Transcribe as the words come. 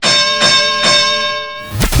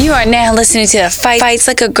You are now listening to the Fights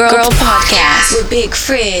Like a Girl podcast with Big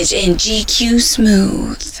Fridge and GQ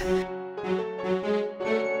Smooth.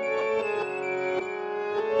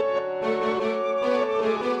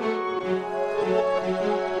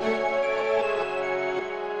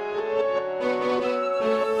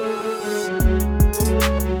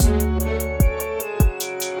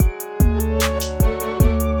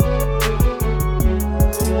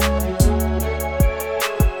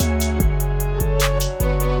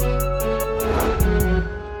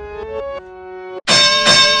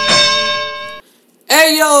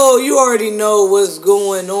 Hey yo, you already know what's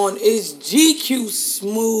going on. It's GQ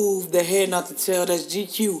Smooth, the head not the tail. That's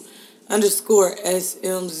GQ _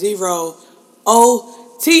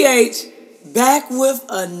 SM0OTH. Back with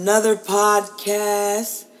another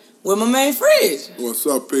podcast with my man Fridge. What's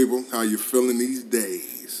up, people? How you feeling these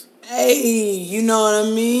days? Hey, you know what I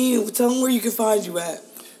mean? Tell them where you can find you at.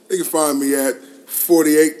 You can find me at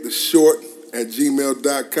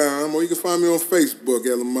 48theshort@gmail.com, or you can find me on Facebook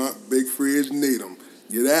at Lamont Big Fridge Needham.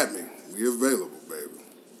 Get at me. We available, baby.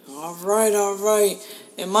 All right.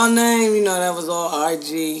 And my name, you know, that was all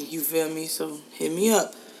IG. You feel me? So hit me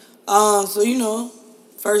up. So you know,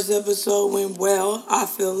 first episode went well, I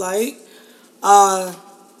feel like. And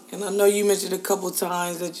I know you mentioned a couple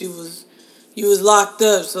times that you was locked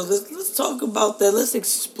up. So let's talk about that. Let's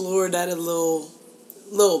explore that a little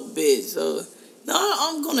bit. So now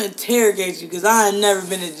I'm gonna interrogate you because I ain't never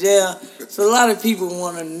been to jail. So a lot of people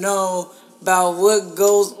want to know about what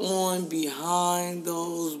goes on behind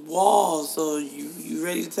those walls. So you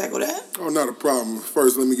ready to tackle that? Oh, not a problem.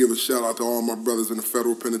 First, let me give a shout out to all my brothers in the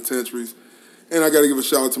federal penitentiaries. And I got to give a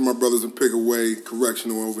shout out to my brothers in Pickaway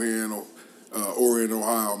Correctional over here in Orion,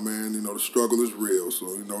 Ohio, man. You know, the struggle is real.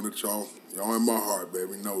 So you know that y'all in my heart,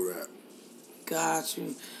 baby. Know that. Got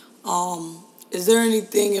you. Is there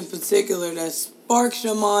anything in particular that sparks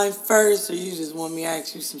your mind first, or you just want me to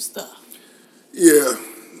ask you some stuff? Yeah.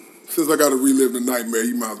 Since I got to relive the nightmare,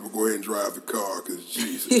 you might as well go ahead and drive the car, because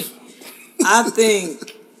Jesus. I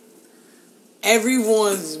think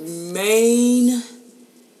everyone's main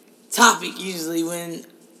topic usually when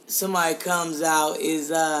somebody comes out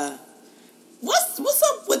is what's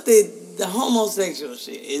up with the homosexual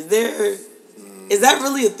shit? Is that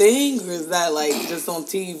really a thing, or is that like just on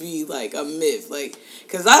TV like a myth? Like,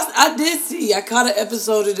 cause I caught an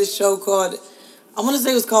episode of this show called, I want to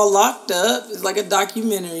say it was called Locked Up. It's like a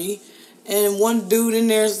documentary. And one dude in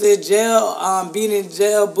there said being in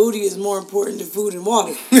jail, booty is more important than food and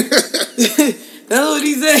water. That's what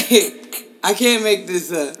he said. I can't make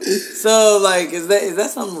this up. So, like, is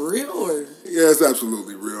that something real, or? Yeah, it's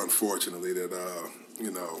absolutely real, unfortunately, that,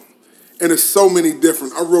 and there's so many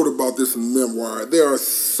different, I wrote about this in the memoir, there are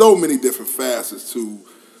so many different facets to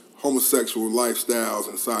homosexual lifestyles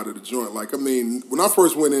inside of the joint. Like, I mean, when I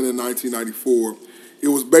first went in 1994, it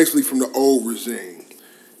was basically from the old regime.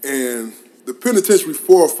 And the penitentiary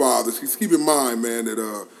forefathers, keep in mind, man, that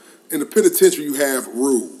in the penitentiary you have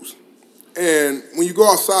rules. And when you go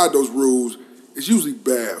outside those rules, it's usually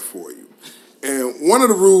bad for you. And some of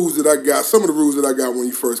the rules that I got when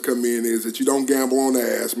you first come in is that you don't gamble on the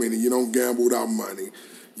ass, meaning you don't gamble without money.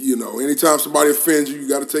 You know, anytime somebody offends you, you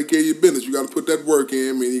got to take care of your business. You got to put that work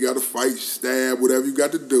in, meaning you got to fight, stab, whatever you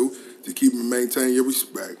got to do to keep and maintain your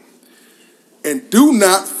respect. And do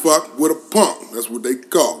not fuck with a punk. That's what they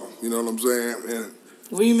call them. You know what I'm saying? And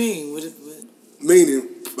what do you mean? Meaning,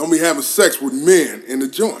 don't be having sex with men in the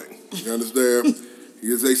joint. You understand?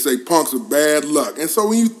 Because they say punks are bad luck. And so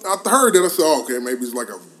when I heard that, I said, okay, maybe it's like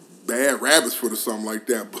a bad rabbit's foot or something like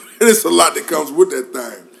that. But there's a lot that comes with that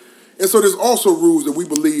thing. And so there's also rules that we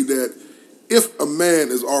believe that if a man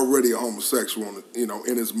is already a homosexual, you know,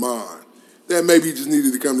 in his mind, that maybe he just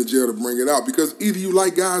needed to come to jail to bring it out. Because either you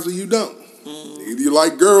like guys or you don't. Either you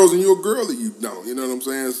like girls and you're a girl or you don't. You know what I'm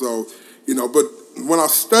saying? So, you know, but when I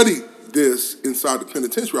studied this inside the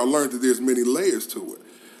penitentiary, I learned that there's many layers to it.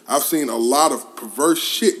 I've seen a lot of perverse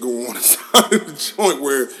shit go on inside of the joint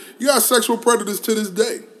where you got sexual predators to this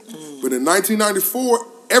day. But in 1994,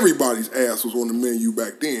 everybody's ass was on the menu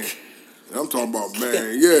back then. And I'm talking about,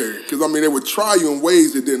 man, yeah. Because, I mean, they would try you in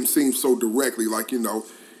ways that didn't seem so directly. Like, you know,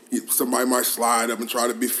 somebody might slide up and try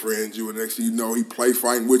to befriend you, and next thing you know, he play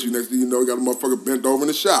fighting with you. Next thing you know, he got a motherfucker bent over in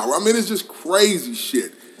the shower. I mean, it's just crazy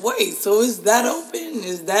shit. Wait, so is that open?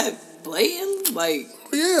 Is that blatant? Like,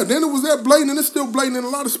 yeah, then it was that blatant, and it's still blatant in a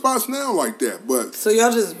lot of spots now like that. But so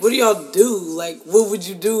what do y'all do? Like, what would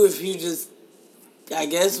you do if you just, I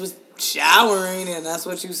guess, was showering and that's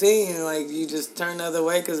what you seen? Like, you just turn the other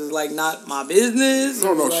way because it's like not my business?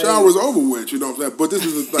 No, like... shower's over with, you know what I'm saying? But this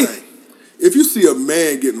is the thing. If you see a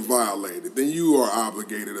man getting violated, then you are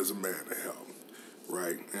obligated as a man to help.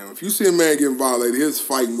 right? And if you see a man getting violated, he's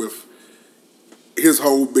fighting with his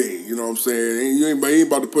whole being, you know what I'm saying? And he ain't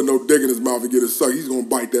about to put no dick in his mouth and get it sucked. He's gonna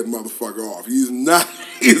bite that motherfucker off. He's not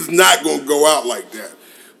gonna go out like that.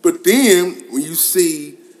 But then when you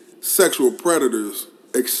see sexual predators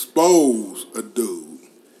expose a dude,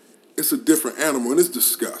 it's a different animal and it's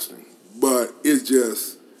disgusting. But it's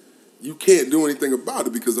just, you can't do anything about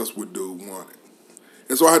it because that's what dude wanted.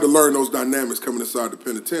 And so I had to learn those dynamics coming inside the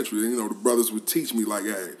penitentiary. And, the brothers would teach me like,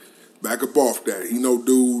 hey, back up off that. He know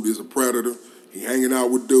dude is a predator. He hanging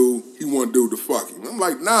out with dude. He want dude to fuck him. I'm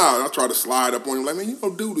like, nah. I try to slide up on him like, man,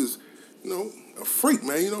 dude is, a freak,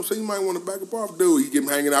 man. You know what I'm saying? You might want to back up off dude. He get him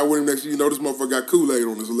hanging out with him next thing you know, this motherfucker got Kool-Aid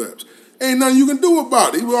on his lips. Ain't nothing you can do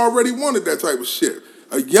about it. He already wanted that type of shit.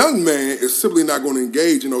 A young man is simply not going to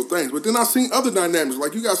engage in those things. But then I've seen other dynamics.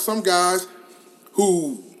 Like you got some guys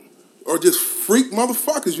who are just freak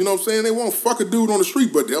motherfuckers, you know what I'm saying? They won't fuck a dude on the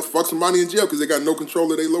street, but they'll fuck somebody in jail because they got no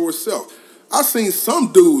control of their lower self. I've seen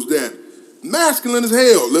some dudes that masculine as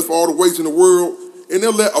hell, lift all the weights in the world, and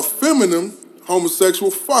they'll let a feminine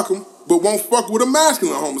homosexual fuck them, but won't fuck with a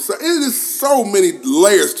masculine homosexual. It is so many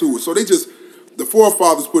layers to it. So the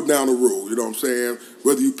forefathers put down the rule, you know what I'm saying?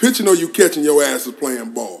 Whether you pitching or you catching, your ass is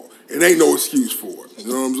playing ball. It ain't no excuse for it,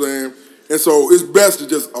 you know what I'm saying? And so it's best to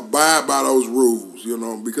just abide by those rules,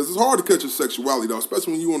 because it's hard to cut your sexuality, though,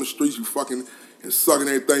 especially when you on the streets, you fucking and sucking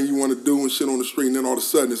everything you want to do and shit on the street, and then all of a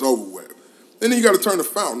sudden it's over with. And then you got to turn the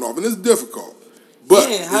fountain off, and it's difficult, but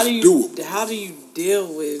it's doable. How do you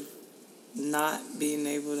deal with not being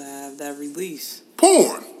able to have that release?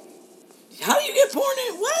 Porn. How do you get porn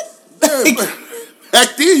in? What? Yeah,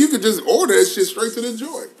 back then, you could just order that shit straight to the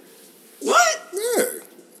joint. What? Yeah.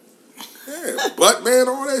 Yeah, Butt Man,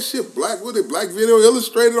 all that shit. Black Video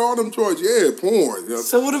Illustrated, all them joints. Yeah, porn.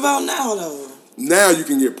 So what about now, though? Now you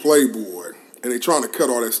can get Playboy, and they trying to cut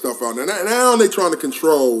all that stuff out. Now they trying to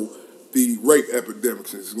control the rape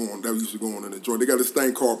epidemics that used to go on in the joint. They got this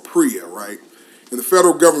thing called PREA, right? And the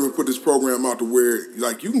federal government put this program out to where,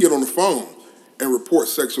 like, you can get on the phone and report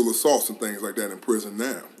sexual assaults and things like that in prison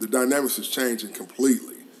now. The dynamics is changing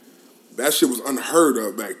completely. That shit was unheard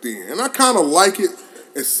of back then. And I kind of like it,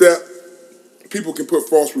 except people can put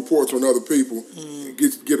false reports on other people and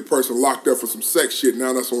get a person locked up for some sex shit.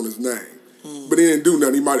 Now that's on his name. But he didn't do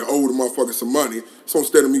nothing. He might have owed the motherfucker some money. So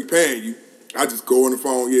instead of me paying you, I just go on the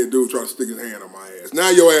phone, yeah, dude, try to stick his hand on my ass. Now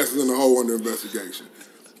your ass is in the hole under investigation.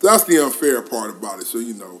 That's the unfair part about it. So,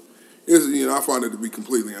 I find it to be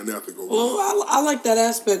completely unethical. Well, I like that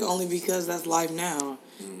aspect only because that's life now.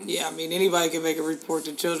 Mm-hmm. Yeah, I mean, anybody can make a report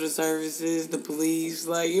to children's services, the police,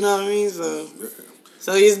 you know what I mean? So, yeah.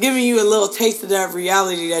 So it's giving you a little taste of that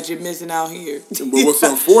reality that you're missing out here. But what's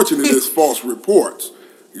unfortunate is false reports.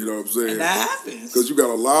 You know what I'm saying? And that happens. Because you got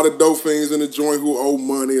a lot of dope fiends in the joint who owe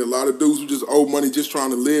money, a lot of dudes who just owe money just trying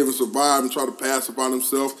to live and survive and try to pacify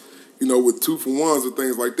themselves, with 2-for-1s and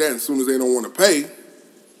things like that. And as soon as they don't want to pay,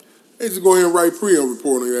 they just go ahead and write PREA and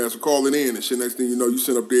report on your ass or call it in and shit. Next thing you know, you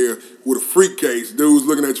sit up there with a freak case. Dudes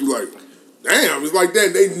looking at you like, damn, it's like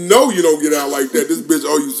that. They know you don't get out like that. This bitch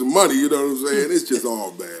owe you some money, you know what I'm saying? It's just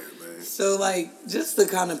all bad, man. So, just to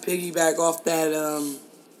kind of piggyback off that,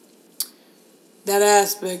 that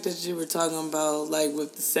aspect that you were talking about,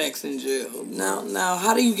 with the sex in jail. Now,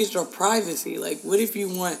 how do you get your privacy? What if you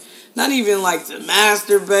want, not even, to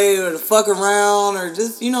masturbate or to fuck around or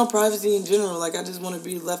just, privacy in general? I just want to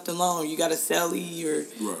be left alone. You got a cellie or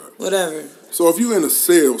whatever. So if you're in a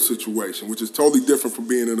cell situation, which is totally different from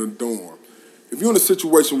being in a dorm, if you're in a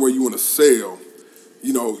situation where you're in a cell,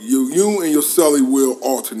 you and your cellie will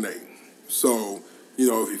alternate. So,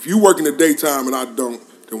 if you work in the daytime and I don't,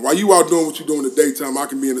 then while you out doing what you do in the daytime, I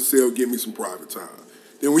can be in the cell, get me some private time.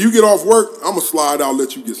 Then when you get off work, I'm going to slide out,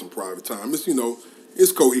 let you get some private time. It's,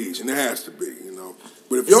 it's cohesion. It has to be,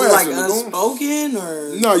 But if your ass is unspoken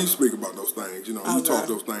or? No, you speak about those things, You talk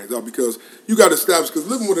those things out because you got to establish, because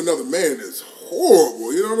living with another man is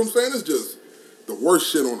horrible. You know what I'm saying? It's just the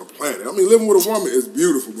worst shit on the planet. I mean, living with a woman is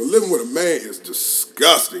beautiful, but living with a man is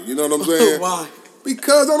disgusting. You know what I'm saying? Why?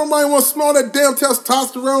 Because I don't mind want to smell that damn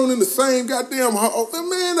testosterone in the same goddamn hole.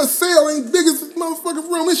 Man, the cell ain't big as this motherfucking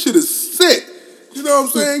room. This shit is sick. You know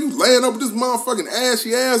what I'm saying? You laying up with this motherfucking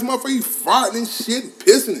ashy ass motherfucker, you farting and shit and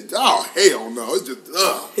pissing and oh hell no. It's just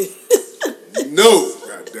no,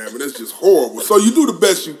 goddamn it, it's just horrible. So you do the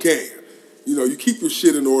best you can. You keep your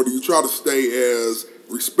shit in order, you try to stay as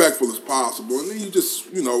respectful as possible, and then you just,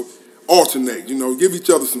 alternate, give each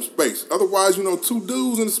other some space. Otherwise, two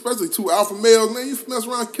dudes, and especially two alpha males, man, you mess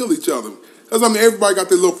around and kill each other. Because, everybody got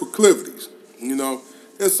their little proclivities, And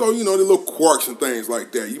so, the little quirks and things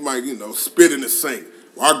like that. You might, spit in the sink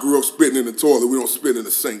I grew up spitting in the toilet. We don't spit in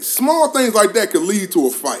the sink. Small things like that could lead to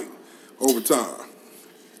a fight over time.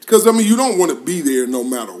 Because, I mean, you don't want to be there no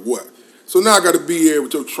matter what. So now I got to be here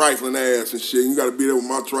with your trifling ass and shit. You got to be there with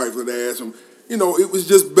my trifling ass. And, you know, it was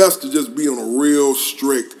just best to just be on a real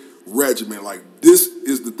strict regimen. Like, this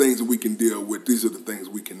is the things that we can deal with. These are the things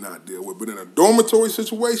we cannot deal with. But in a dormitory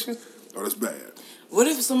situation, oh, that's bad. What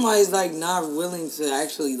if somebody's, like, not willing to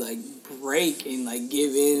actually, like, break and, like,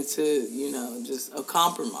 give in to, you know, just a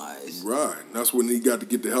compromise? Right. That's when he got to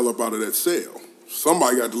get the hell up out of that cell.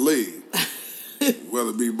 Somebody got to leave. Whether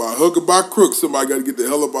it be by hook or by crook, somebody got to get the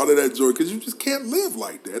hell up out of that joint because you just can't live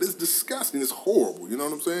like that. It's disgusting. It's horrible. You know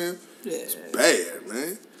what I'm saying? Yeah. It's bad,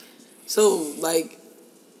 man. So, like,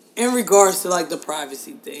 in regards to, like, the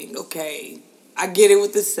privacy thing, okay, I get it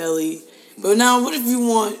with the celly, but now what if you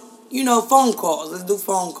want, you know, phone calls? Let's do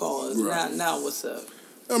phone calls. Right. Now what's up?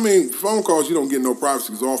 I mean, phone calls, you don't get no privacy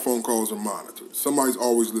because all phone calls are monitored. Somebody's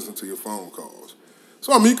always listening to your phone calls.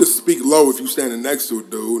 So, I mean, you can speak low if you're standing next to a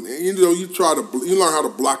dude. And, you know, you learn how to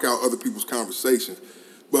block out other people's conversations.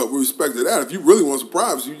 But with respect to that, if you really want some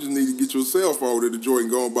privacy, you just need to get your cell phone to the joint and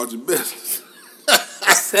go about your business.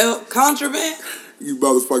 Contraband? You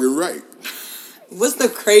motherfucking right. What's the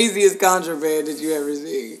craziest contraband that you ever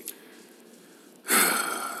seen?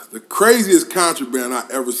 The craziest contraband I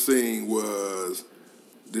ever seen was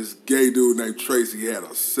this gay dude named Tracy had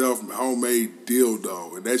a homemade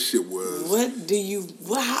dildo, and that shit was...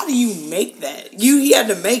 How do you make that? He had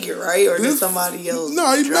to make it, right? Or did somebody else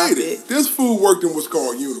No, he drop made it. This fool worked in what's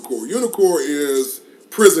called Unicor. Unicor is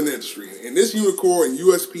prison industry. And this Unicor in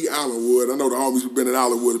USP Islandwood, I know the homies who've been in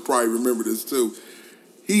Islandwood probably remember this too.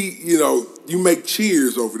 You make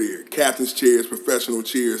chairs over there, captain's chairs, professional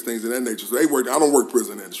chairs, things of that nature. So they work. I don't work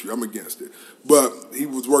prison industry. I'm against it. But he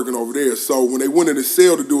was working over there. So when they went in the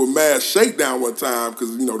cell to do a mass shakedown one time,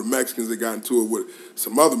 because, you know, the Mexicans, they got into it with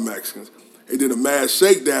some other Mexicans. They did a mass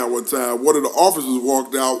shakedown one time. One of the officers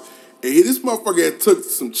walked out, and this motherfucker had took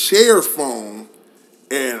some chair foam,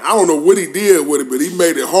 and I don't know what he did with it, but he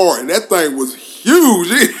made it hard. And that thing was huge.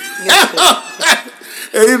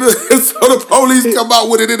 And so the police come out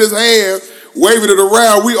with it in his hand, waving it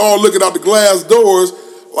around. We all looking out the glass doors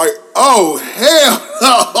like, oh, hell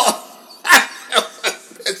no.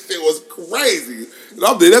 That shit was crazy. And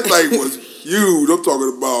that thing was huge. I'm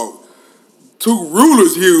talking about 2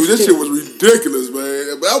 rulers huge. That shit was ridiculous,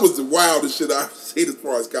 man. But that was the wildest shit I've seen as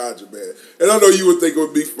far as contraband. And I know you would think it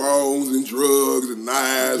would be phones and drugs and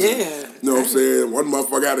knives. Yeah. And, you know what I'm saying? One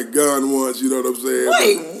motherfucker had a gun once, you know what I'm saying?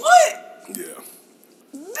 Wait, what? Yeah.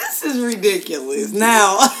 This is ridiculous.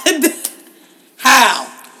 Now, how?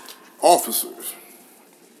 Officers.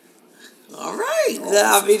 All right.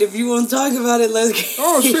 I mean, if you want to talk about it, let's get...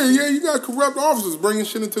 Oh, shit, yeah, you got corrupt officers bringing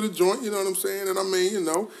shit into the joint, you know what I'm saying? And I mean, you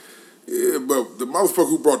know, yeah, but the motherfucker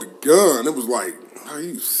who brought the gun, it was like, are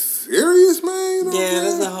you serious, man? You know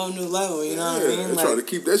that's a whole new level, you know what I mean? They like, try to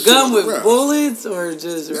keep that shit gun with wraps. bullets or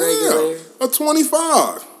just regular? A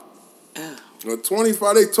 25. Oh. A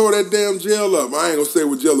 25, they tore that damn jail up. I ain't gonna say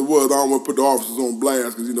what jail it was. I don't want to put the officers on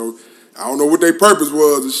blast because, you know, I don't know what their purpose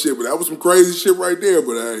was and shit, but that was some crazy shit right there.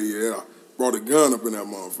 But, yeah, brought a gun up in that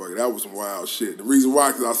motherfucker. That was some wild shit. The reason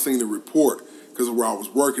why, because I seen the report, because where I was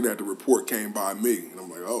working at, the report came by me. And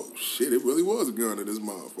I'm like, oh, shit, it really was a gun in this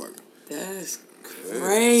motherfucker. That's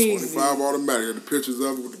crazy. 25 automatic. Had the pictures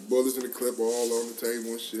of it with the bullets in the clip all on the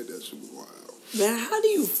table and shit. That shit was wild. Man, how do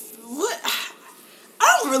you... What...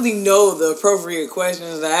 I don't really know the appropriate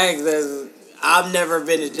questions to ask as I've never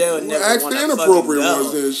been to jail and never ask want the to inappropriate fucking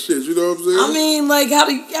ones and shit, you know what I'm saying? I mean, like, how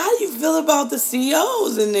do you feel about the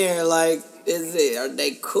COs in there? Like, are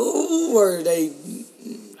they cool or are they...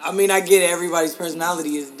 I mean, I get it, everybody's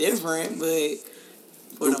personality is different, but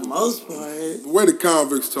for the most part... The way the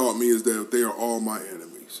convicts taught me is that they are all my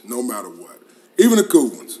enemies, no matter what. Even the cool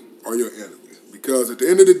ones are your enemies. Because at the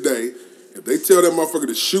end of the day, if they tell that motherfucker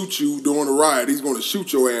to shoot you during a riot, he's going to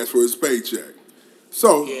shoot your ass for his paycheck.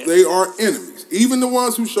 So, They are enemies. Even the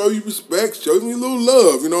ones who show you respect, show you a little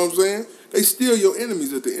love, you know what I'm saying? They still your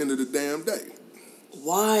enemies at the end of the damn day.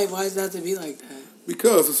 Why? Why does that have to be like that?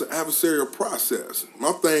 Because it's an adversarial process.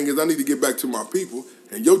 My thing is I need to get back to my people,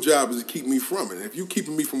 and your job is to keep me from it. And if you're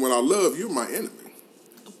keeping me from what I love, you're my enemy.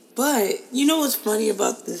 But, you know what's funny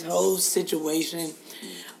about this whole situation?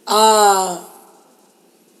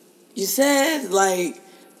 You said, like,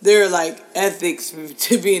 there are, like, ethics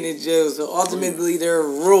to being in jail, so ultimately there are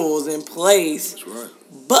rules in place. That's right.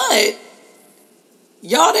 But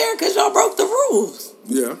y'all there because y'all broke the rules.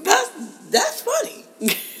 Yeah. That's funny.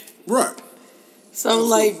 Right. So,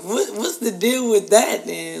 like, what's the deal with that,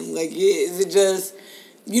 then? Like, is it just,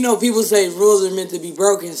 you know, people say rules are meant to be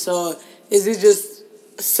broken, so is it just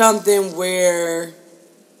something where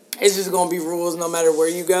it's just gonna be rules no matter where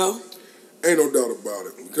you go? Ain't no doubt about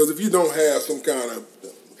it. Because if you don't have some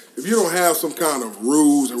kind of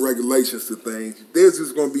rules and regulations to things, there's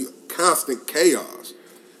just gonna be constant chaos.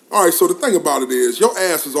 All right, so the thing about it is, your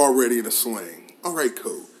ass is already in a sling. All right,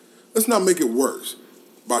 cool. Let's not make it worse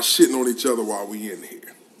by shitting on each other while we in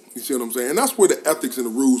here. You see what I'm saying? And that's where the ethics and the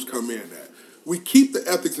rules come in at. We keep the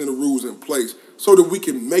ethics and the rules in place so that we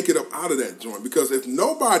can make it up out of that joint. Because if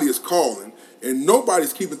nobody is calling and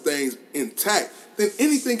nobody's keeping things intact, then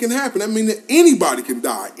anything can happen. I mean, that anybody can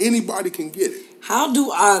die. Anybody can get it. How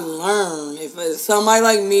do I learn, if it's somebody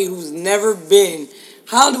like me who's never been,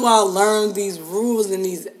 how do I learn these rules and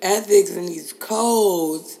these ethics and these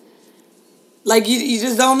codes? Like, you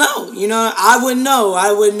just don't know. You know, I wouldn't know.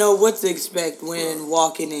 I wouldn't know what to expect when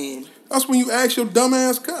walking in. That's when you ask your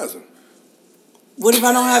dumbass cousin. What if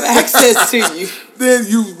I don't have access to you? Then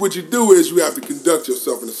what you do is you have to conduct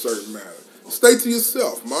yourself in a certain manner. Stay to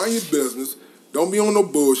yourself. Mind your business. Don't be on no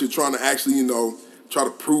bullshit trying to actually, try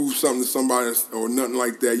to prove something to somebody or nothing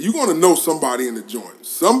like that. You're going to know somebody in the joint.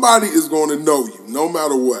 Somebody is going to know you no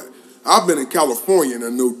matter what. I've been in California and I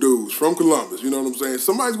know dudes from Columbus. You know what I'm saying?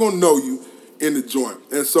 Somebody's going to know you in the joint.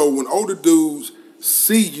 And so when older dudes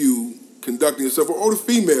see you conducting yourself, or older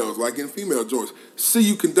females, like in female joints, see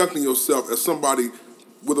you conducting yourself as somebody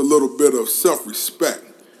with a little bit of self-respect,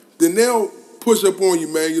 then they'll push up on you,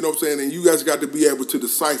 man, you know what I'm saying? And you guys got to be able to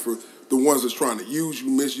decipher the ones that's trying to use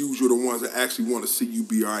you, misuse you, the ones that actually want to see you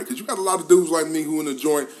be all right. Because you got a lot of dudes like me who in the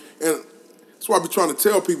joint, and that's why I be trying to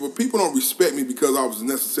tell people don't respect me because I was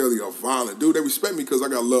necessarily a violent dude. They respect me because I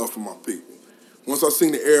got love for my people. Once I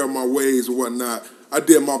seen the error of my ways and whatnot, I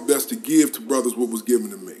did my best to give to brothers what was given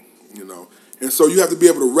to me, And so you have to be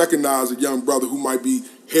able to recognize a young brother who might be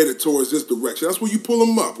headed towards this direction. That's when you pull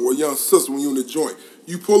them up, or a young sister when you're in the joint.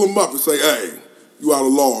 You pull them up and say, hey, you out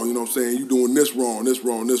of law, you know what I'm saying? You doing this wrong, this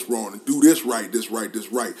wrong, this wrong, and do this right, this right,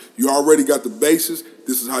 this right. You already got the basis.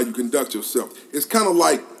 This is how you conduct yourself. It's kind of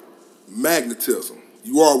like magnetism.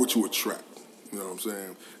 You are what you attract. You know what I'm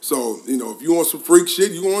saying? So, if you want some freak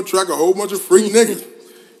shit, you're going to attract a whole bunch of freak niggas.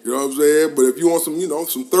 You know what I'm saying? But if you want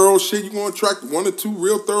some thorough shit, you're going to attract one or two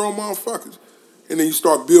real thorough motherfuckers. And then you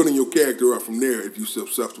start building your character up from there if you're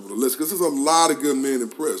susceptible to listen. Because there's a lot of good men in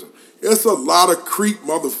prison. There's a lot of creep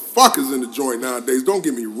motherfuckers in the joint nowadays. Don't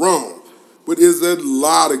get me wrong. But there's a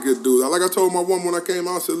lot of good dudes. Like I told my woman when I came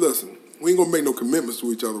out, I said, listen, we ain't going to make no commitments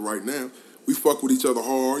to each other right now. We fuck with each other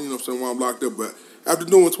hard, you know what I'm saying, while I'm locked up. But after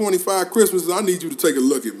doing 25 Christmases, I need you to take a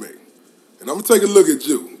look at me. And I'm going to take a look at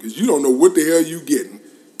you. Because you don't know what the hell you getting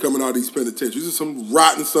coming out of these penitentiaries. There's some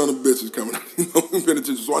rotten son of bitches coming out of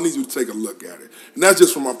penitentiaries. So I need you to take a look at it. And that's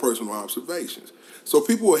just from my personal observations. So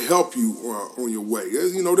people will help you on your way.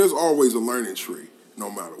 There's always a learning tree, no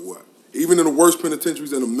matter what. Even in the worst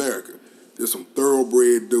penitentiaries in America, there's some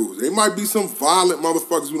thoroughbred dudes. They might be some violent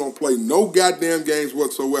motherfuckers who don't play no goddamn games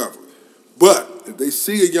whatsoever. But if they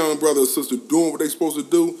see a young brother or sister doing what they're supposed to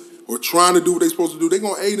do or trying to do what they're supposed to do, they're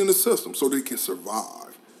going to aid in the system so they can survive.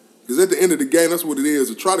 Because at the end of the game, that's what it is.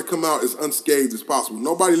 To try to come out as unscathed as possible.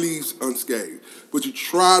 Nobody leaves unscathed. But you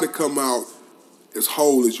try to come out as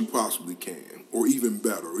whole as you possibly can, or even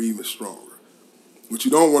better, or even stronger. But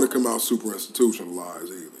you don't want to come out super institutionalized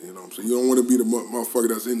either, you know what I'm saying? You don't want to be the motherfucker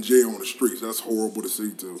that's in jail on the streets. That's horrible to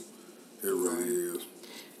see, too. It really is.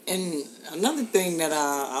 And another thing that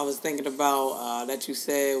I was thinking about that you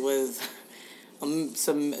said was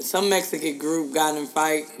some Mexican group got in a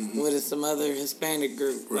fight with some other Hispanic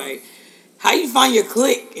group. Right. Like, how you find your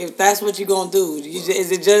clique if that's what you're going to do?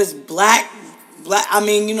 Is it just black, I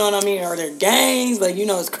mean, you know what I mean? Are there gangs? Like,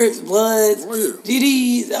 it's Crips, Bloods,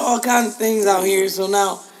 GDs, all kinds of things out here. So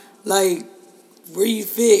now, like, where you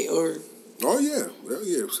fit or... Oh, yeah. Well,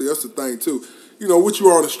 yeah. See, that's the thing, too. What you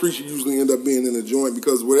are on the streets, you usually end up being in a joint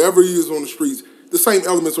because whatever you is on the streets, the same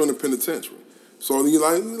elements are in the penitentiary. So you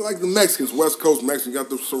like the Mexicans, West Coast Mexicans, got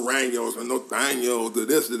the Serranos and Norteños, the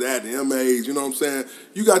this, the that, the MAs, you know what I'm saying?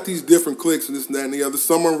 You got these different cliques and this and that and the other.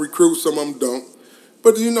 Some of them recruit, some of them don't.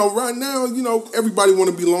 But, right now, everybody want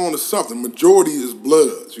to belong to something. Majority is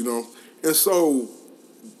Bloods, And so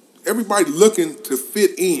everybody looking to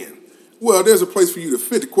fit in. Well, there's a place for you to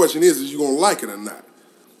fit. The question is you going to like it or not?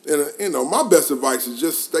 And, my best advice is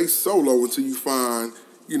just stay solo until you find,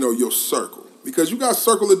 your circle. Because you got a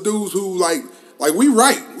circle of dudes who, like we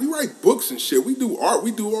write books and shit. We do art. We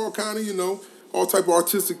do all kind of, all type of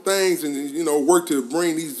artistic things and, work to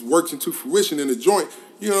bring these works into fruition in the joint.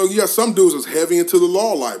 You got some dudes that's heavy into the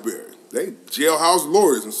law library. They jailhouse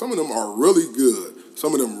lawyers, and some of them are really good.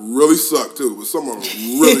 Some of them really suck, too, but some of them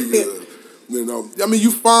are really good.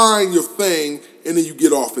 You find your thing, and then you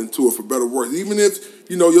get off into it for better work. Even if,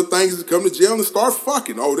 your thing is to come to jail and start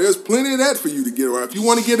fucking. Oh, there's plenty of that for you to get around. If you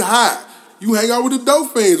want to get high, you hang out with the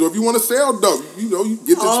dope fiends, or if you want to sell dope, you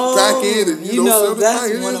get this pack in and sell the that's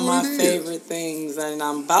thing. one of my favorite things, and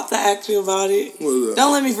I'm about to ask you about it.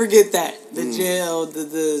 Don't let me forget that the jail,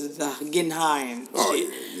 the getting high and shit.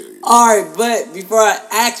 Yeah. All right, but before I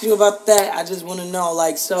ask you about that, I just want to know,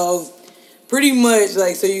 like, so pretty much,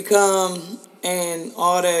 like, so you come and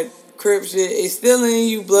all that Crip shit, it's still in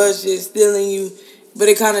you, blood shit, still in you, but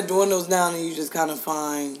it kind of dwindles down and you just kind of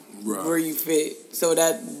find where you fit. So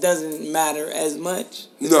that doesn't matter as much?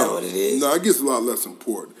 Is that what it is? No, it gets a lot less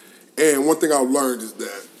important. And one thing I've learned is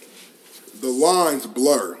that the lines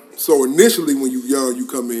blur. So initially when you're young, you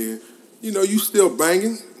come in, you still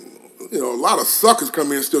banging. A lot of suckers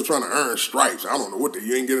come in still trying to earn stripes. I don't know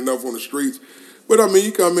you ain't getting enough on the streets. But I mean,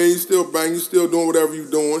 you come in, you still bang, you still doing whatever you're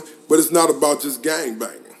doing. But it's not about just gang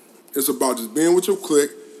banging. It's about just being with your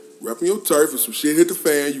clique, repping your turf. If some shit hit the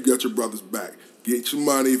fan, you got your brothers back. Get your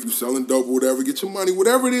money. If you're selling dope or whatever, get your money.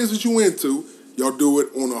 Whatever it is that you into, y'all do it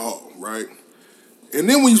on the whole, right? And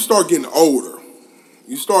then when you start getting older,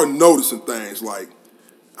 you start noticing things like,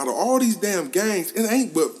 out of all these damn gangs, it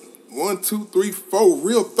ain't but 1, 2, 3, 4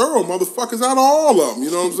 real thorough motherfuckers out of all of them.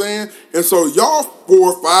 You know what I'm saying? And so y'all 4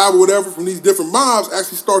 or 5 or whatever from these different mobs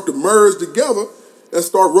actually start to merge together and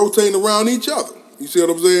start rotating around each other. You see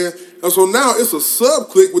what I'm saying? And so now it's a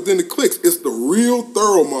sub-clique within the cliques. It's the real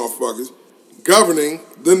thorough motherfuckers governing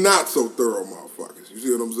the not-so-thorough motherfuckers. You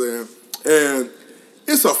see what I'm saying? And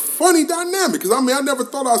it's a funny dynamic, because, I never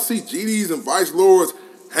thought I'd see GDs and Vice Lords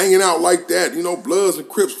hanging out like that, Bloods and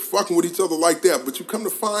Crips fucking with each other like that. But you come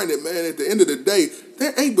to find that, man, at the end of the day,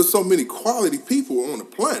 there ain't but so many quality people on the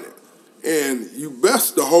planet. And you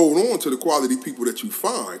best to hold on to the quality people that you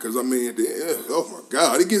find, because, at the end, oh, my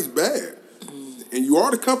God, it gets bad. And you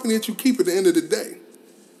are the company that you keep at the end of the day,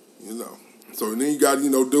 So then you got,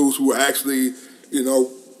 dudes who are actually,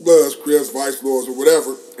 Bloods, Crips, Vice Lords, or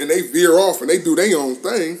whatever, and they veer off and they do their own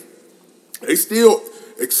thing. They still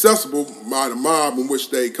accessible by the mob in which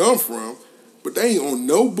they come from, but they ain't on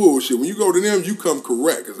no bullshit. When you go to them, you come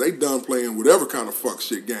correct, because they done playing whatever kind of fuck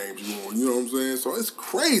shit games you on, you know what I'm saying? So it's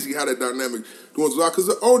crazy how that dynamic goes out, because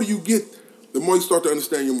the older you get, the more you start to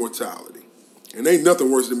understand your mortality. And ain't nothing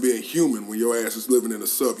worse than being human when your ass is living in a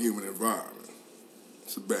subhuman environment.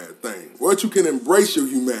 It's a bad thing. Once you can embrace your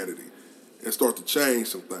humanity and start to change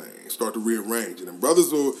some things, start to rearrange it, and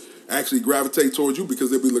brothers will actually gravitate towards you because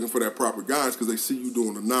they'll be looking for that proper guidance, because they see you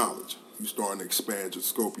doing the knowledge. You starting to expand your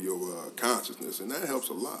scope of your consciousness, and that helps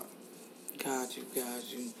a lot. Got you. I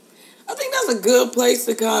think that's a good place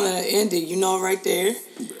to kind of end it, right there.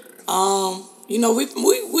 Yeah. We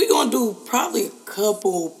gonna do probably a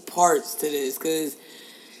couple parts to this, because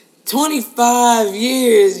 25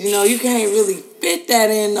 years, you can't really fit that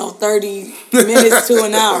in 30 minutes to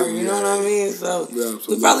an hour, you know what I mean? So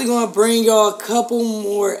we're probably going to bring y'all a couple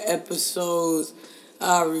more episodes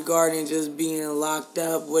regarding just being locked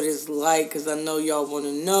up, what it's like, because I know y'all want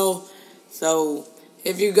to know. So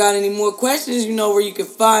if you got any more questions, you know where you can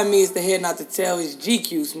find me. It's the Head Not to Tell. It's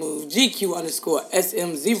GQ Smooth,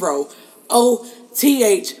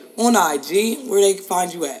 GQ_SM0OTH on IG. Where they can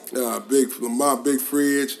find you at? My Big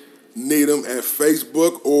Fridge. Needham at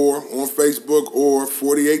Facebook or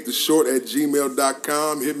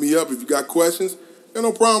 48theshort@gmail.com. Hit me up if you got questions. Got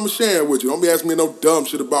no problem with sharing with you. Don't be asking me no dumb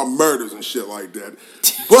shit about murders and shit like that.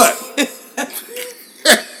 But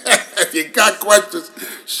if you got questions,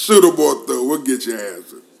 shoot them on through. We'll get your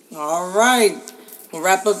answer. All right. We'll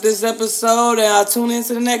wrap up this episode and I'll tune in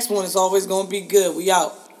to the next one. It's always going to be good. We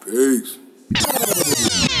out. Peace.